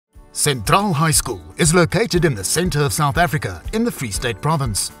Sentraal High School is located in the centre of South Africa in the Free State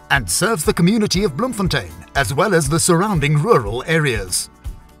Province and serves the community of Bloemfontein as well as the surrounding rural areas.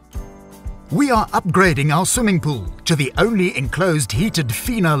 We are upgrading our swimming pool to the only enclosed heated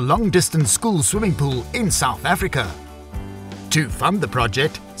FINA long-distance school swimming pool in South Africa. To fund the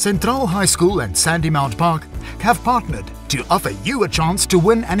project, Sentraal High School and Sandymount Park have partnered to offer you a chance to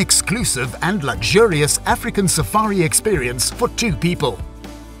win an exclusive and luxurious African safari experience for 2 people.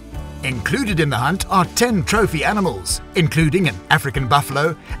 Included in the hunt are 10 trophy animals, including an African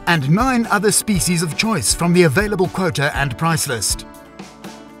buffalo and 9 other species of choice from the available quota and price list.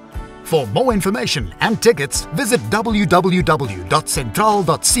 For more information and tickets, visit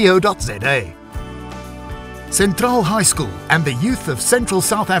www.sentraal.co.za. Sentraal High School and the youth of Central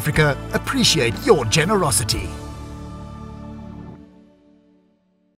South Africa appreciate your generosity.